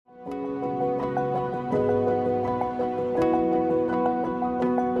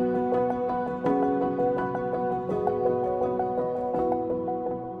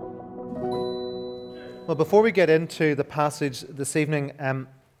before we get into the passage this evening,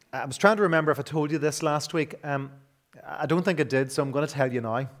 I was trying to remember if I told you this last week. I don't think I did, so I'm going to tell you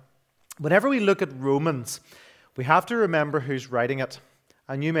now. Whenever we look at Romans, we have to remember who's writing it.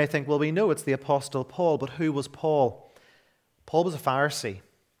 And you may think, well, we know it's the Apostle Paul, but who was Paul? Paul was a Pharisee.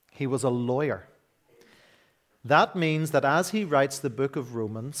 He was a lawyer. That means that as he writes the book of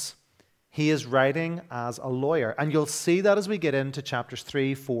Romans, he is writing as a lawyer. And you'll see that as we get into chapters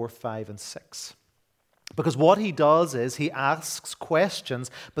 3, 4, 5, and 6. Because what he does is he asks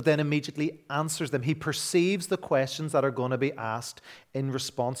questions, but then immediately answers them. He perceives the questions that are going to be asked in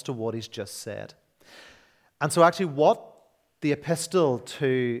response to what he's just said. And so actually what the epistle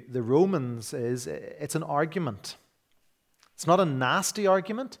to the Romans is, it's an argument. It's not a nasty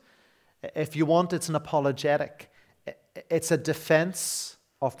argument. If you want, it's an apologetic. It's a defense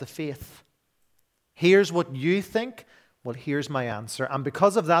of the faith. Here's what you think. Well, here's my answer. And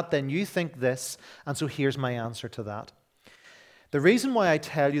because of that, then you think this. And so here's my answer to that. The reason why I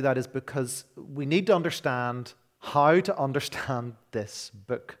tell you that is because we need to understand how to understand this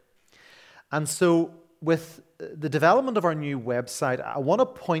book. And so with the development of our new website, I want to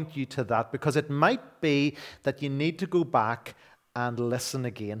point you to that because it might be that you need to go back and listen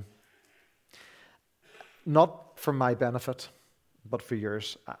again. Not for my benefit, but for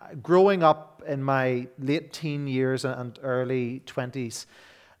yours. Growing up in my late teen years and early 20s,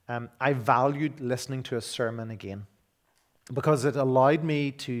 I valued listening to a sermon again because it allowed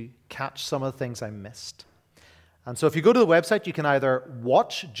me to catch some of the things I missed. And so if you go to the website, you can either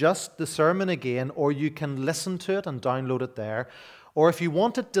watch just the sermon again, or you can listen to it and download it there. Or if you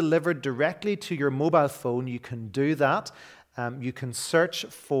want it delivered directly to your mobile phone, you can do that. You can search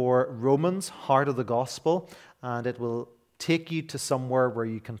for Romans, Heart of the Gospel, and it will take you to somewhere where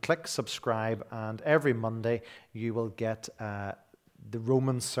you can click subscribe, and every Monday you will get the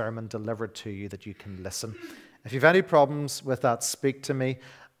Romans sermon delivered to you that you can listen. If you have any problems with that, speak to me,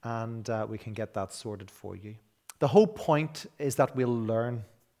 and we can get that sorted for you. The whole point is that we'll learn.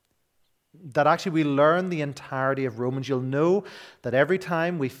 That actually we learn the entirety of Romans. You'll know that every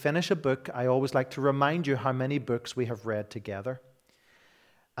time we finish a book, I always like to remind you how many books we have read together.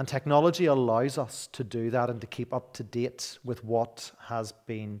 And technology allows us to do that and to keep up to date with what has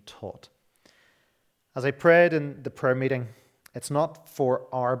been taught. As I prayed in the prayer meeting, it's not for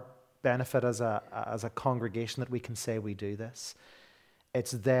our benefit as a congregation that we can say we do this.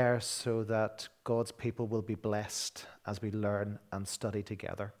 It's there so that God's people will be blessed as we learn and study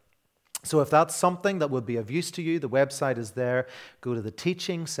together. So if that's something that would be of use to you, the website is there. Go to the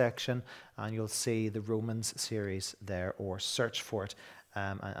teaching section and you'll see the Romans series there, or search for it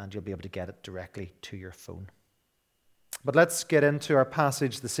and you'll be able to get it directly to your phone. But let's get into our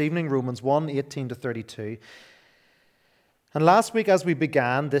passage this evening, Romans 1, 18 to 32. And last week as we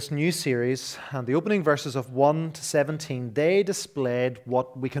began this new series, and the opening verses of 1 to 17, they displayed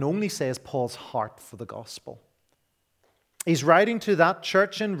what we can only say is Paul's heart for the gospel. He's writing to that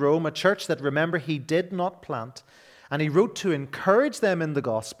church in Rome, a church that, remember, he did not plant. And he wrote to encourage them in the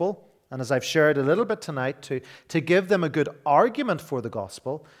gospel, and as I've shared a little bit tonight, to give them a good argument for the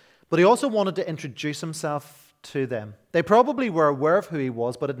gospel. But he also wanted to introduce himself to them. They probably were aware of who he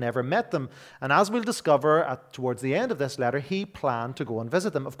was, but had never met them. And as we'll discover towards the end of this letter, he planned to go and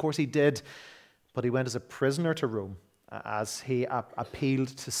visit them. Of course he did, but he went as a prisoner to Rome as he appealed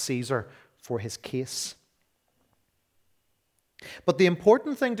to Caesar for his case. But the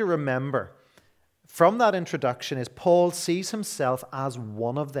important thing to remember from that introduction is Paul sees himself as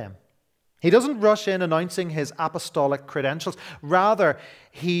one of them. He doesn't rush in announcing his apostolic credentials. Rather,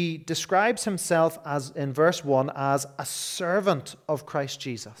 he describes himself as, in verse 1, as a servant of Christ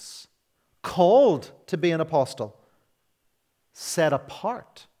Jesus, called to be an apostle, set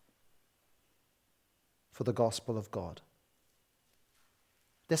apart for the gospel of God.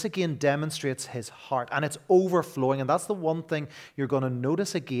 This again demonstrates his heart, and it's overflowing, and that's the one thing you're going to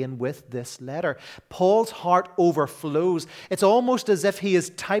notice again with this letter. Paul's heart overflows. It's almost as if he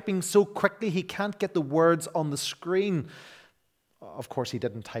is typing so quickly he can't get the words on the screen. Of course, he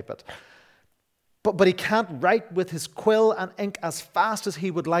didn't type it. But he can't write with his quill and ink as fast as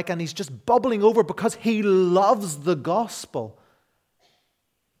he would like, and he's just bubbling over because he loves the gospel.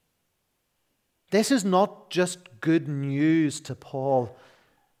 This is not just good news to Paul.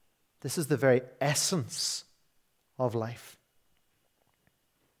 This is the very essence of life.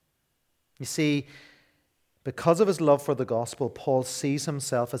 You see, because of his love for the gospel, Paul sees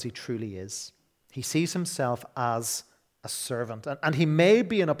himself as he truly is. He sees himself as a servant. And he may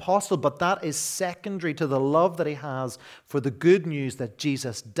be an apostle, but that is secondary to the love that he has for the good news that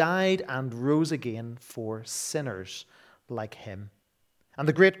Jesus died and rose again for sinners like him. And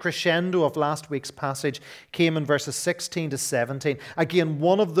the great crescendo of last week's passage came in verses 16 to 17. Again,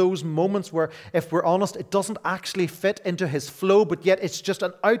 one of those moments where, if we're honest, it doesn't actually fit into his flow, but yet it's just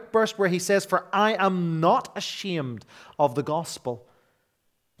an outburst where he says, "For I am not ashamed of the gospel.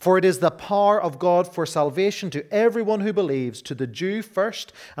 For it is the power of God for salvation to everyone who believes, to the Jew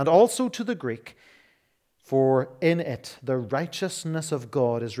first, and also to the Greek. For in it the righteousness of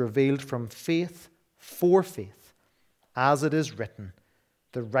God is revealed from faith for faith, as it is written,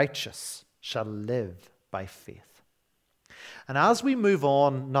 the righteous shall live by faith." And as we move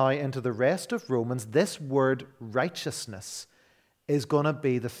on now into the rest of Romans, this word righteousness is going to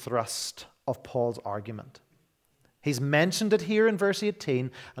be the thrust of Paul's argument. He's mentioned it here in verse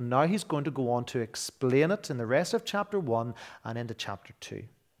 18, and now he's going to go on to explain it in the rest of chapter 1 and into chapter 2.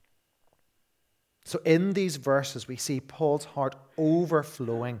 So in these verses, we see Paul's heart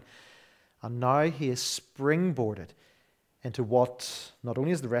overflowing, and now he is springboarded into what not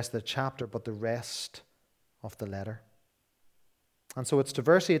only is the rest of the chapter, but the rest of the letter. And so it's to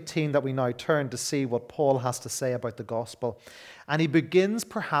verse 18 that we now turn to see what Paul has to say about the gospel. And he begins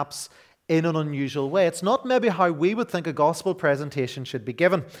perhaps in an unusual way. It's not maybe how we would think a gospel presentation should be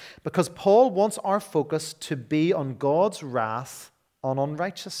given, because Paul wants our focus to be on God's wrath on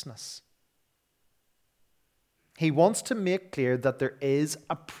unrighteousness. He wants to make clear that there is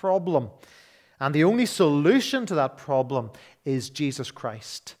a problem. And the only solution to that problem is Jesus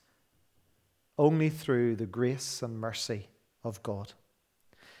Christ, only through the grace and mercy of God.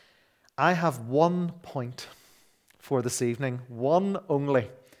 I have one point for this evening, one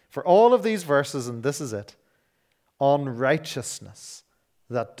only, for all of these verses, and this is it: unrighteousness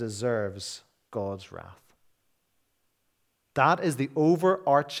that deserves God's wrath. That is the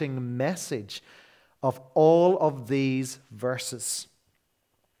overarching message of all of these verses.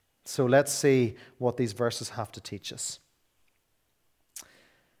 So let's see what these verses have to teach us.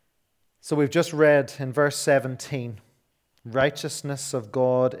 So we've just read in verse 17, righteousness of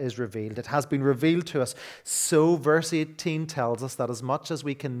God is revealed. It has been revealed to us. So verse 18 tells us that as much as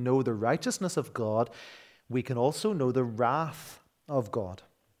we can know the righteousness of God, we can also know the wrath of God.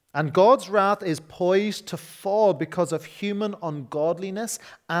 And God's wrath is poised to fall because of human ungodliness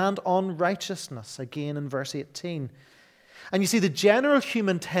and unrighteousness, again in verse 18. And you see, the general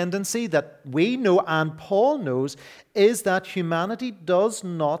human tendency that we know and Paul knows is that humanity does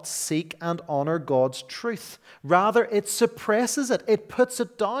not seek and honor God's truth. Rather, it suppresses it. It puts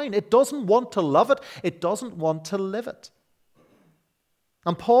it down. It doesn't want to love it. It doesn't want to live it.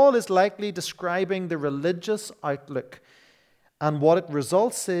 And Paul is likely describing the religious outlook, and what it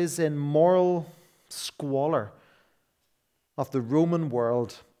results is in moral squalor of the Roman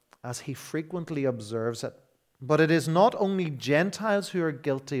world as he frequently observes it. But it is not only Gentiles who are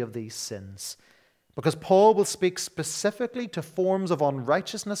guilty of these sins, because Paul will speak specifically to forms of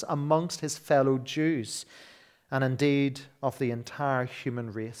unrighteousness amongst his fellow Jews, and indeed of the entire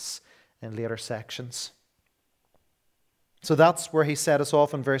human race in later sections. So that's where he set us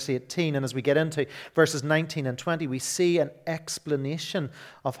off in verse 18, and as we get into verses 19 and 20, we see an explanation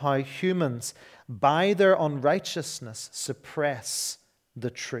of how humans, by their unrighteousness, suppress the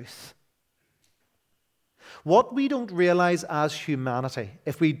truth. What we don't realize as humanity,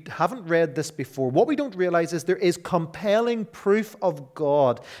 if we haven't read this before, what we don't realize is there is compelling proof of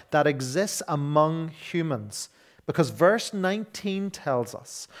God that exists among humans. Because verse 19 tells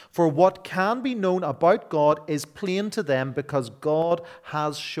us, "For what can be known about God is plain to them because God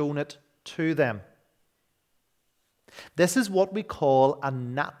has shown it to them." This is what we call a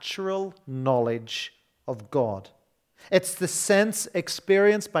natural knowledge of God. It's the sense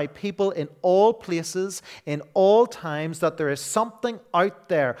experienced by people in all places, in all times, that there is something out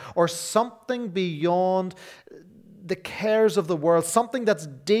there or something beyond the cares of the world, something that's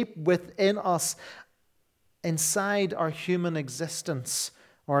deep within us, inside our human existence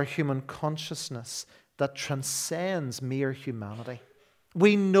or our human consciousness, that transcends mere humanity.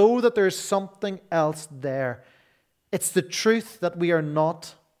 We know that there's something else there. It's the truth that we are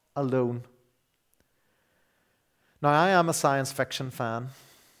not alone. Now, I am a science fiction fan.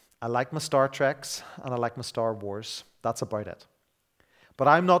 I like my Star Treks and I like my Star Wars. That's about it. But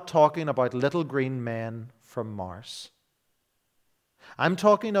I'm not talking about little green men from Mars. I'm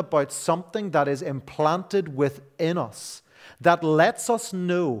talking about something that is implanted within us that lets us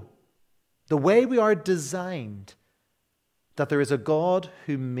know, the way we are designed, that there is a God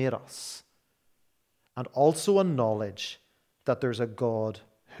who made us, and also a knowledge that there's a God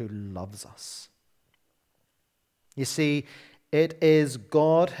who loves us. You see, it is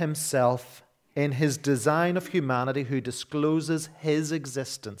God Himself in his design of humanity, who discloses his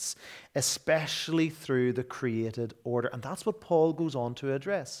existence, especially through the created order. And that's what Paul goes on to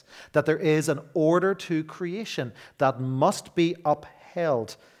address, that there is an order to creation that must be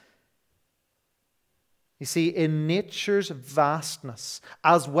upheld. You see, in nature's vastness,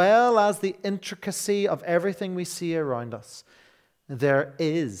 as well as the intricacy of everything we see around us, there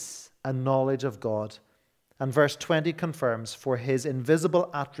is a knowledge of God. And verse 20 confirms, for his invisible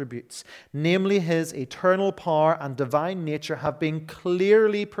attributes, namely his eternal power and divine nature, have been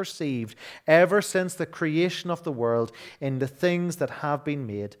clearly perceived ever since the creation of the world in the things that have been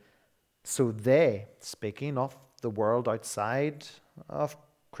made. So they, speaking of the world outside of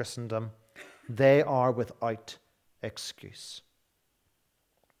Christendom, they are without excuse.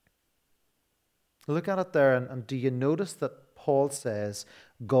 Look at it there, and do you notice that Paul says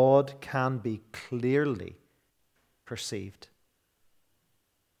God can be clearly perceived?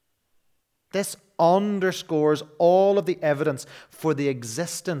 This underscores all of the evidence for the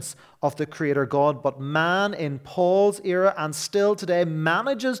existence of the Creator God, but man in Paul's era and still today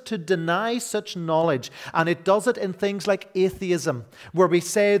manages to deny such knowledge, and it does it in things like atheism, where we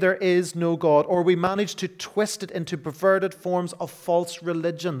say there is no God, or we manage to twist it into perverted forms of false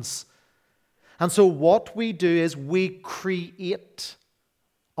religions. And so what we do is we create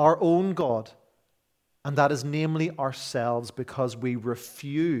our own God, and that is namely ourselves, because we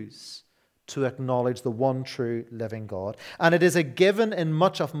refuse to acknowledge the one true living God. And it is a given in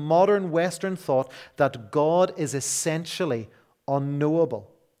much of modern Western thought that God is essentially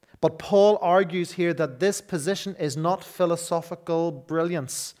unknowable. But Paul argues here that this position is not philosophical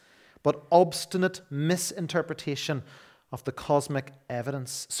brilliance, but obstinate misinterpretation of the cosmic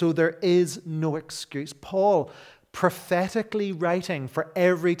evidence. So there is no excuse. Paul, prophetically writing for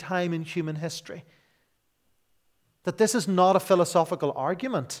every time in human history, that this is not a philosophical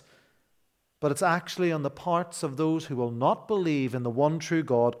argument, but it's actually on the parts of those who will not believe in the one true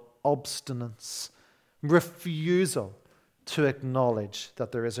God, obstinance, refusal to acknowledge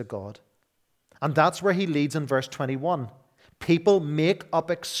that there is a God. And that's where he leads in verse 21. People make up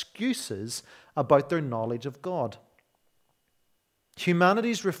excuses about their knowledge of God.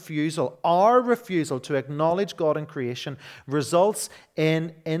 Humanity's refusal, our refusal to acknowledge God in creation, results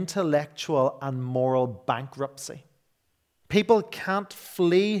in intellectual and moral bankruptcy. People can't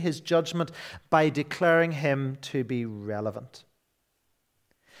flee his judgment by declaring him to be relevant.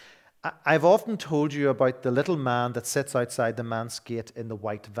 I've often told you about the little man that sits outside the manse gate in the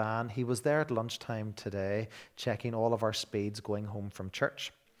white van. He was there at lunchtime today, checking all of our speeds going home from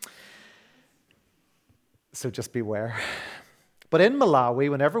church. So just beware. But in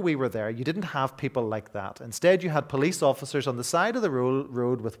Malawi, whenever we were there, you didn't have people like that. Instead, you had police officers on the side of the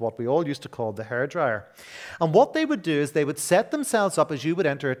road with what we all used to call the hairdryer. And what they would do is they would set themselves up as you would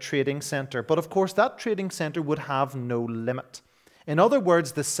enter a trading centre. But of course, that trading centre would have no limit. In other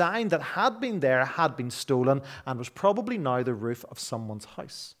words, the sign that had been there had been stolen and was probably now the roof of someone's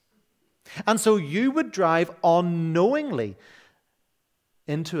house. And so you would drive unknowingly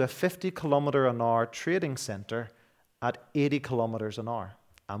into a 50-kilometre-an-hour trading centre at 80 kilometers an hour.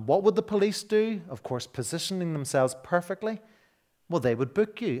 And what would the police do? Of course, positioning themselves perfectly. Well, they would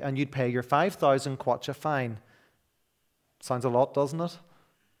book you and you'd pay your 5,000 kwacha fine. Sounds a lot, doesn't it?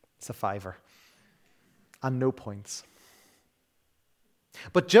 It's a fiver. And no points.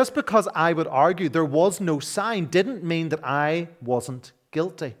 But just because I would argue there was no sign didn't mean that I wasn't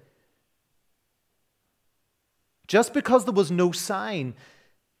guilty. Just because there was no sign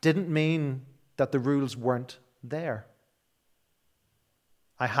didn't mean that the rules weren't there.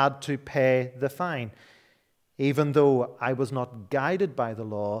 I had to pay the fine, even though I was not guided by the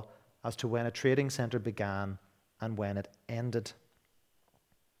law as to when a trading centre began and when it ended.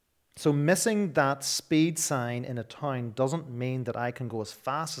 So missing that speed sign in a town doesn't mean that I can go as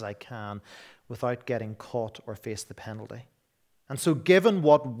fast as I can without getting caught or face the penalty. And so given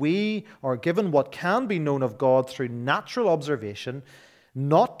what can be known of God through natural observation,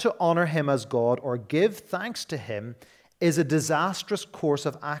 not to honor him as God or give thanks to him is a disastrous course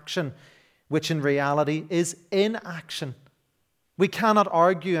of action, which in reality is inaction. We cannot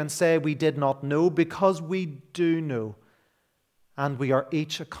argue and say we did not know, because we do know, and we are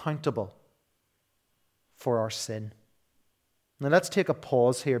each accountable for our sin. Now let's take a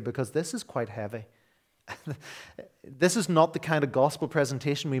pause here, because this is quite heavy. This is not the kind of gospel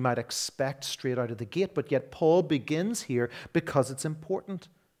presentation we might expect straight out of the gate, but yet Paul begins here because it's important.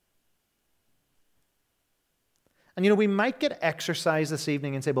 And we might get exercise this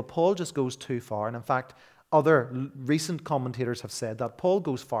evening and say, well, Paul just goes too far. And in fact, other recent commentators have said that Paul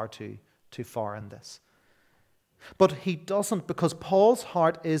goes far too far in this. But he doesn't, because Paul's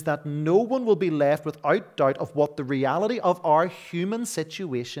heart is that no one will be left without doubt of what the reality of our human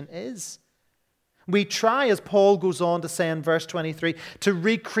situation is. We try, as Paul goes on to say in verse 23, to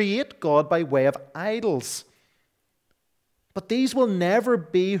recreate God by way of idols. But these will never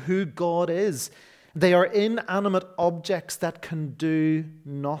be who God is. They are inanimate objects that can do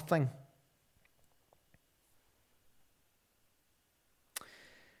nothing.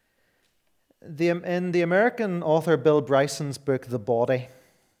 In the American author Bill Bryson's book, The Body,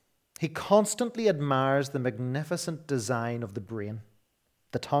 he constantly admires the magnificent design of the brain,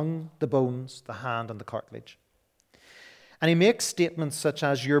 the tongue, the bones, the hand, and the cartilage. And he makes statements such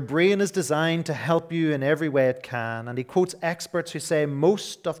as, your brain is designed to help you in every way it can. And he quotes experts who say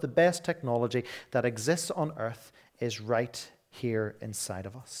most of the best technology that exists on earth is right here inside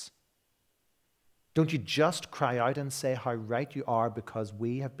of us. Don't you just cry out and say how right you are, because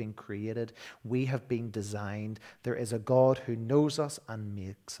we have been created, we have been designed. There is a God who knows us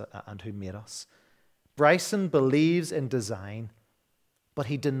and who made us. Bryson believes in design, but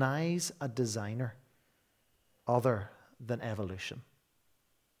he denies a designer other than evolution.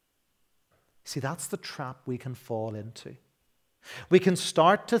 See, that's the trap we can fall into. We can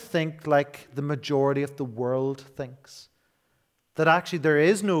start to think like the majority of the world thinks. That actually there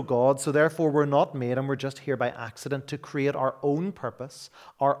is no God, so therefore we're not made and we're just here by accident to create our own purpose,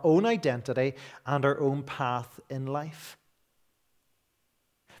 our own identity, and our own path in life.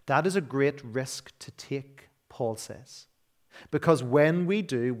 That is a great risk to take, Paul says. Because when we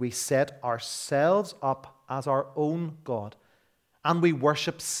do, we set ourselves up as our own God, and we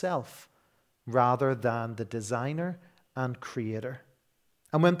worship self rather than the designer and creator.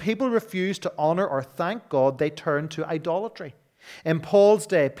 And when people refuse to honor or thank God, they turn to idolatry. In Paul's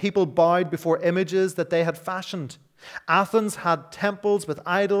day, people bowed before images that they had fashioned. Athens had temples with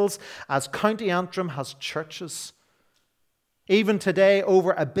idols, as County Antrim has churches. Even today,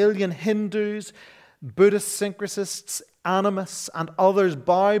 over 1 billion Hindus, Buddhist syncretists, animists, and others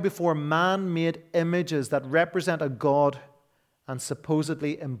bow before man-made images that represent a God and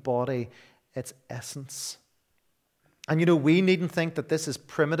supposedly embody its essence. And we needn't think that this is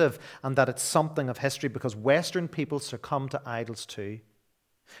primitive and that it's something of history, because Western people succumb to idols too.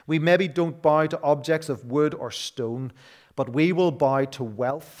 We maybe don't bow to objects of wood or stone, but we will bow to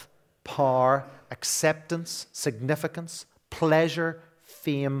wealth, power, acceptance, significance, pleasure,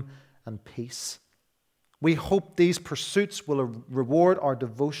 fame, and peace. We hope these pursuits will reward our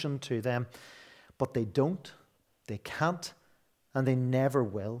devotion to them, but they don't, they can't, and they never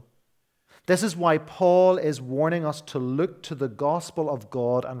will. This is why Paul is warning us to look to the gospel of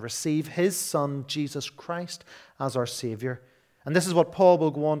God and receive his Son, Jesus Christ, as our Savior. And this is what Paul will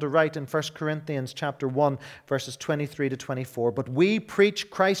go on to write in 1 Corinthians chapter 1, verses 23 to 24. But we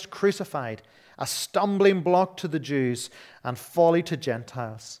preach Christ crucified, a stumbling block to the Jews and folly to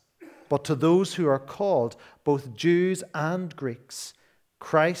Gentiles. But to those who are called, both Jews and Greeks,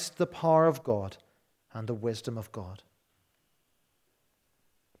 Christ the power of God and the wisdom of God.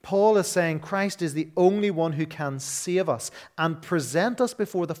 Paul is saying Christ is the only one who can save us and present us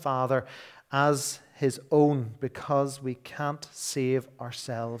before the Father as his own, because we can't save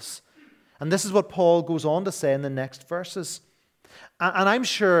ourselves. And this is what Paul goes on to say in the next verses. And I'm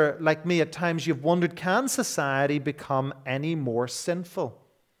sure, like me, at times you've wondered, can society become any more sinful?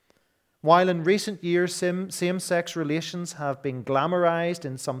 While in recent years same-sex relations have been glamorized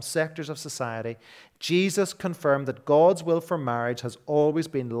in some sectors of society, Jesus confirmed that God's will for marriage has always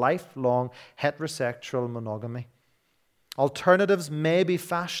been lifelong heterosexual monogamy. Alternatives may be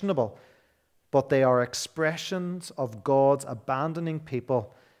fashionable, but they are expressions of God's abandoning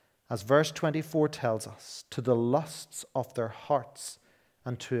people, as verse 24 tells us, to the lusts of their hearts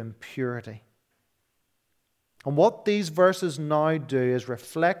and to impurity. And what these verses now do is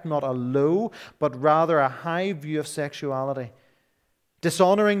reflect not a low, but rather a high view of sexuality.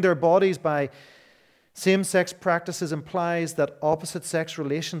 Dishonoring their bodies by same-sex practices implies that opposite-sex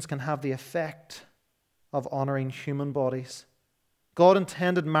relations can have the effect of honoring human bodies. God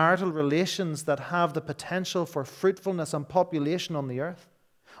intended marital relations that have the potential for fruitfulness and population on the earth.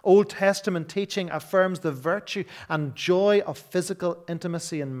 Old Testament teaching affirms the virtue and joy of physical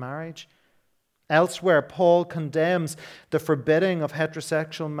intimacy in marriage. Elsewhere, Paul condemns the forbidding of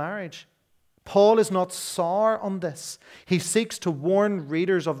heterosexual marriage. Paul is not sour on this. He seeks to warn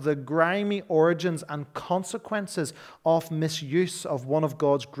readers of the grimy origins and consequences of misuse of one of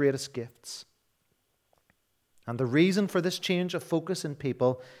God's greatest gifts. And the reason for this change of focus in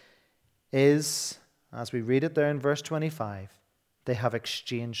people is, as we read it there in verse 25, they have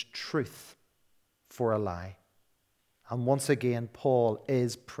exchanged truth for a lie. And once again, Paul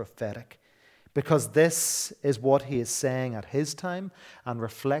is prophetic. because this is what he is saying at his time and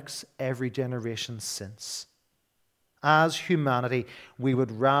reflects every generation since. As humanity, we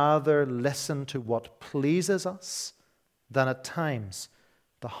would rather listen to what pleases us than at times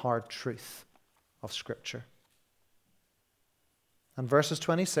the hard truth of Scripture. And verses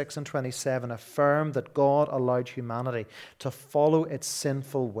 26 and 27 affirm that God allowed humanity to follow its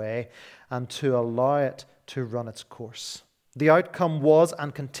sinful way and to allow it to run its course. The outcome was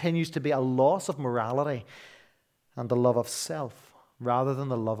and continues to be a loss of morality and the love of self rather than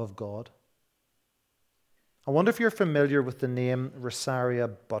the love of God. I wonder if you're familiar with the name Rosaria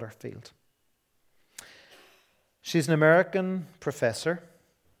Butterfield. She's an American professor,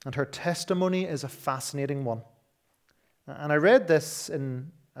 and her testimony is a fascinating one. And I read this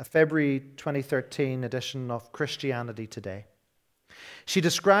in a February 2013 edition of Christianity Today. She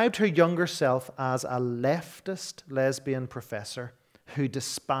described her younger self as a leftist lesbian professor who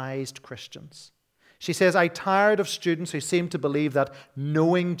despised Christians. She says, "I tired of students who seemed to believe that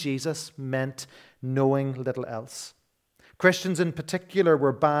knowing Jesus meant knowing little else. Christians in particular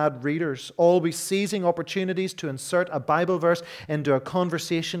were bad readers, always seizing opportunities to insert a Bible verse into a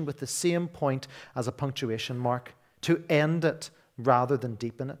conversation with the same point as a punctuation mark, to end it rather than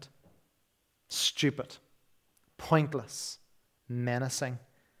deepen it. Stupid, pointless, menacing.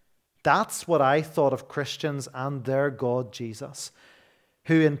 That's what I thought of Christians and their God Jesus,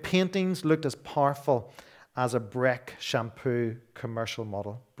 who in paintings looked as powerful as a Breck shampoo commercial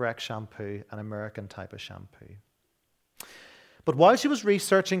model. Breck shampoo, an American type of shampoo." But while she was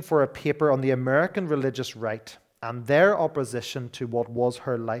researching for a paper on the American religious right and their opposition to what was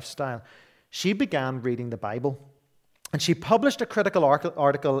her lifestyle, she began reading the Bible. And she published a critical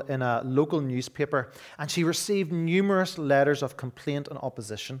article in a local newspaper, and she received numerous letters of complaint and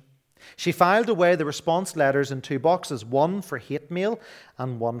opposition. She filed away the response letters in 2 boxes, one for hate mail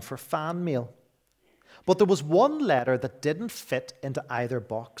and one for fan mail. But there was one letter that didn't fit into either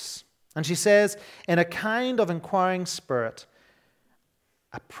box. And she says, in a kind of inquiring spirit,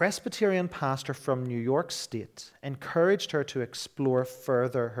 a Presbyterian pastor from New York State encouraged her to explore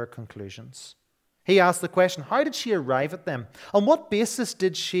further her conclusions. He asked the question, how did she arrive at them? On what basis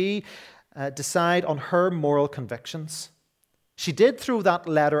did she decide on her moral convictions? She did throw that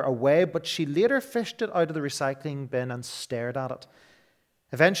letter away, but she later fished it out of the recycling bin and stared at it.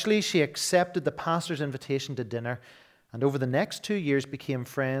 Eventually, she accepted the pastor's invitation to dinner, and over the next 2 years became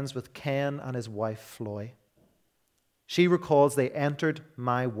friends with Ken and his wife, Floy. She recalls they entered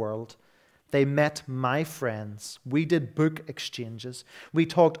my world. They met my friends. We did book exchanges. We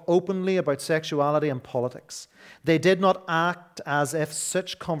talked openly about sexuality and politics. They did not act as if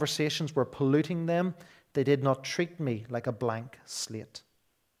such conversations were polluting them. They did not treat me like a blank slate.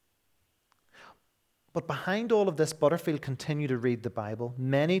 But behind all of this, Butterfield continued to read the Bible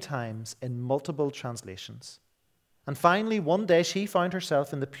many times in multiple translations. And finally, one day she found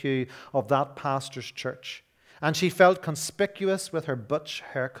herself in the pew of that pastor's church, and she felt conspicuous with her butch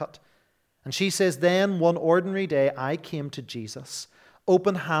haircut. And she says, then one ordinary day I came to Jesus,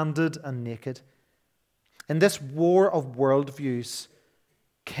 open-handed and naked. In this war of worldviews,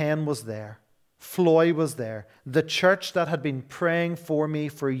 Ken was there. Floy was there. The church that had been praying for me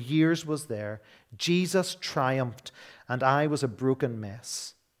for years was there. Jesus triumphed, and I was a broken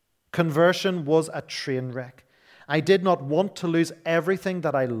mess. Conversion was a train wreck. I did not want to lose everything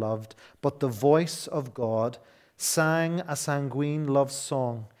that I loved, but the voice of God sang a sanguine love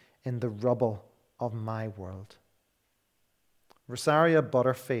song in the rubble of my world. Rosaria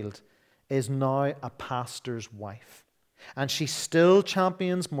Butterfield is now a pastor's wife, and she still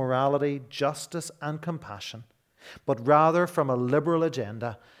champions morality, justice, and compassion, but rather from a liberal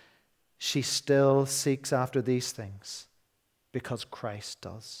agenda, she still seeks after these things because Christ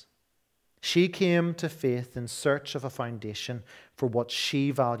does. She came to faith in search of a foundation for what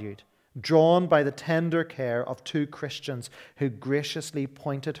she valued, drawn by the tender care of 2 Christians who graciously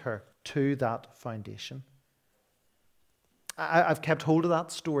pointed her to that foundation. I've kept hold of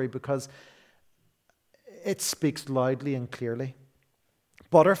that story because it speaks loudly and clearly.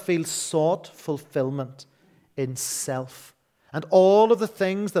 Butterfield sought fulfillment in self and all of the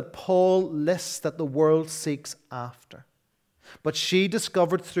things that Paul lists that the world seeks after. But she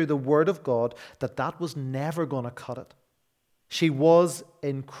discovered through the Word of God that that was never going to cut it. She was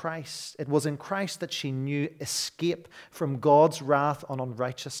in Christ. It was in Christ that she knew escape from God's wrath on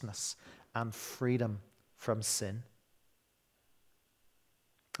unrighteousness and freedom from sin.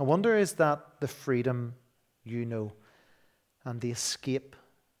 I wonder, is that the freedom you know and the escape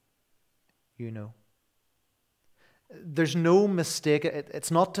you know? There's no mistake.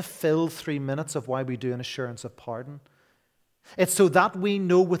 It's not to fill 3 minutes of why we do an assurance of pardon. It's so that we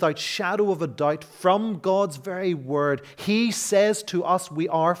know without shadow of a doubt from God's very word, He says to us we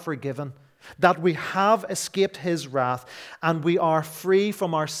are forgiven, that we have escaped His wrath, and we are free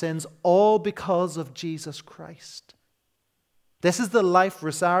from our sins, all because of Jesus Christ. This is the life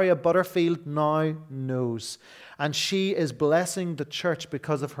Rosaria Butterfield now knows, and she is blessing the church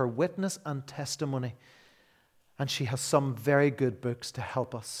because of her witness and testimony, and she has some very good books to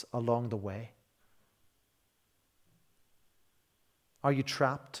help us along the way. Are you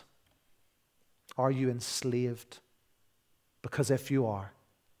trapped? Are you enslaved? Because if you are,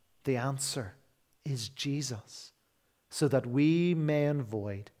 the answer is Jesus, so that we may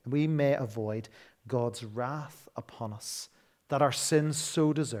avoid God's wrath upon us, that our sins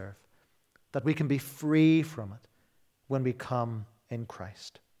so deserve, that we can be free from it when we come in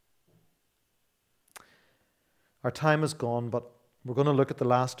Christ. Our time is gone, but we're going to look at the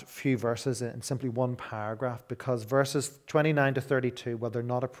last few verses in simply one paragraph, because verses 29 to 32, well, they're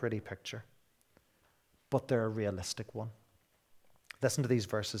not a pretty picture, but they're a realistic one. Listen to these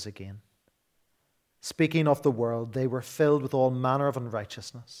verses again. Speaking of the world, they were filled with all manner of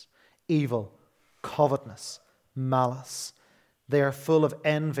unrighteousness, evil, covetousness, malice. They are full of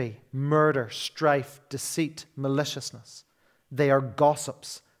envy, murder, strife, deceit, maliciousness. They are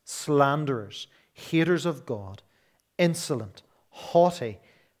gossips, slanderers, haters of God, insolent, haughty,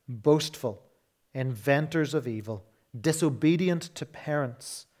 boastful, inventors of evil, disobedient to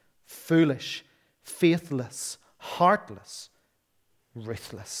parents, foolish, faithless, heartless,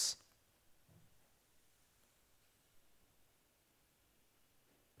 ruthless.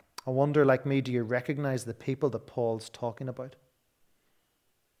 I wonder, like me, do you recognize the people that Paul's talking about?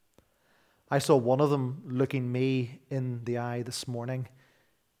 I saw one of them looking me in the eye this morning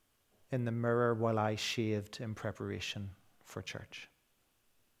in the mirror while I shaved in preparation for church.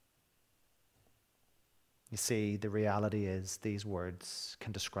 You see, the reality is these words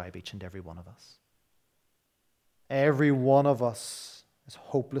can describe each and every one of us. Every one of us is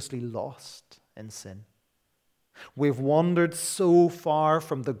hopelessly lost in sin. We've wandered so far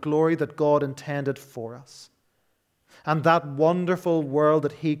from the glory that God intended for us. And that wonderful world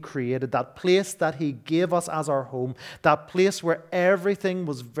that He created, that place that He gave us as our home, that place where everything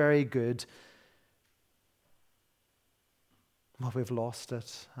was very good, well, we've lost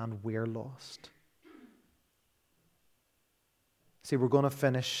it and we're lost. See, we're going to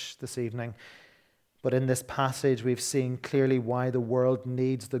finish this evening, but in this passage we've seen clearly why the world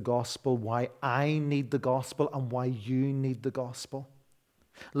needs the gospel, why I need the gospel, and why you need the gospel.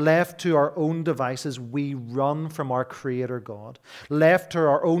 Left to our own devices, we run from our Creator God. Left to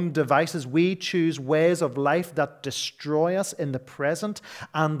our own devices, we choose ways of life that destroy us in the present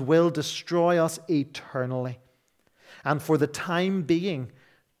and will destroy us eternally. And for the time being,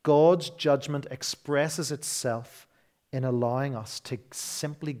 God's judgment expresses itself in allowing us to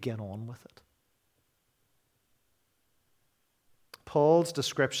simply get on with it. Paul's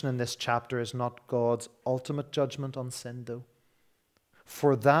description in this chapter is not God's ultimate judgment on sin, though.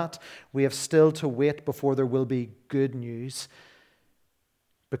 For that, we have still to wait before there will be good news,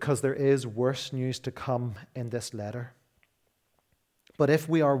 because there is worse news to come in this letter. But if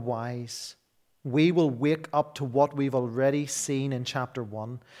we are wise, we will wake up to what we've already seen in chapter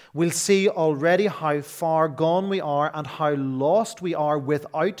 1. We'll see already how far gone we are and how lost we are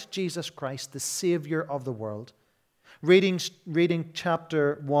without Jesus Christ, the Savior of the world. Reading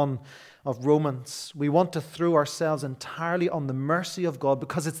chapter 1 of Romans, we want to throw ourselves entirely on the mercy of God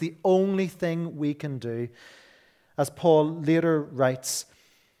because it's the only thing we can do. As Paul later writes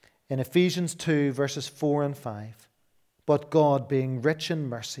in Ephesians 2, verses 4 and 5, "But God, being rich in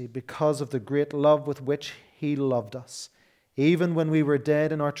mercy, because of the great love with which He loved us, even when we were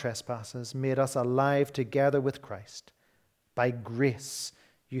dead in our trespasses, made us alive together with Christ. By grace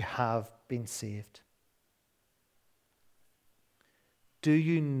you have been saved." Do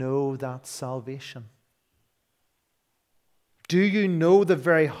you know that salvation? Do you know the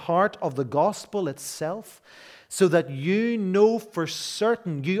very heart of the gospel itself, so that you know for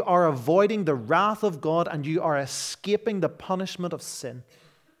certain you are avoiding the wrath of God and you are escaping the punishment of sin?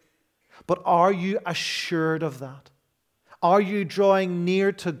 But are you assured of that? Are you drawing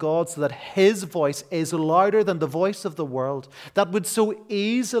near to God so that His voice is louder than the voice of the world that would so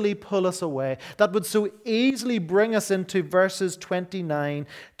easily pull us away, that would so easily bring us into verses 29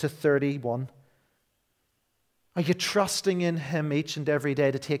 to 31? Are you trusting in Him each and every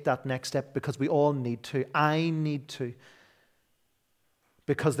day to take that next step? Because we all need to. I need to.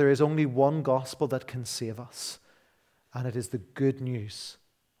 Because there is only one gospel that can save us, and it is the good news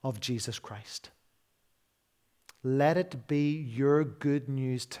of Jesus Christ. Let it be your good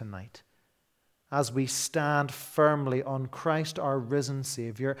news tonight as we stand firmly on Christ, our risen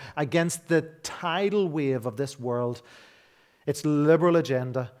Savior, against the tidal wave of this world, its liberal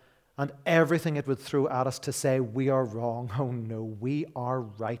agenda, and everything it would throw at us to say we are wrong. Oh no, we are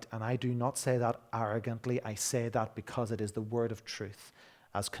right. And I do not say that arrogantly. I say that because it is the word of truth,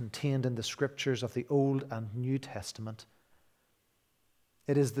 as contained in the scriptures of the Old and New Testament.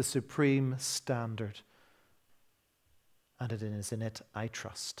 It is the supreme standard, and it is in it I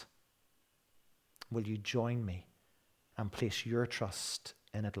trust. Will you join me and place your trust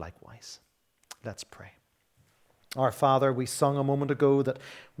in it likewise? Let's pray. Our Father, we sung a moment ago that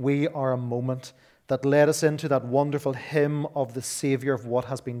we are a moment that led us into that wonderful hymn of the Savior of what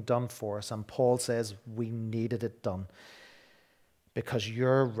has been done for us. And Paul says we needed it done because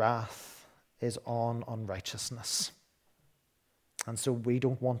your wrath is on unrighteousness. And so we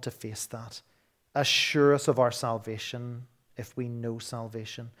don't want to face that. Assure us of our salvation if we know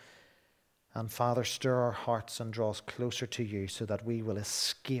salvation. And Father, stir our hearts and draw us closer to you so that we will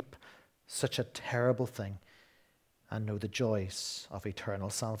escape such a terrible thing and know the joys of eternal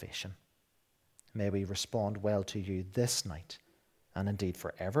salvation. May we respond well to you this night and indeed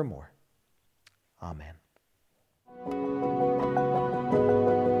forevermore. Amen.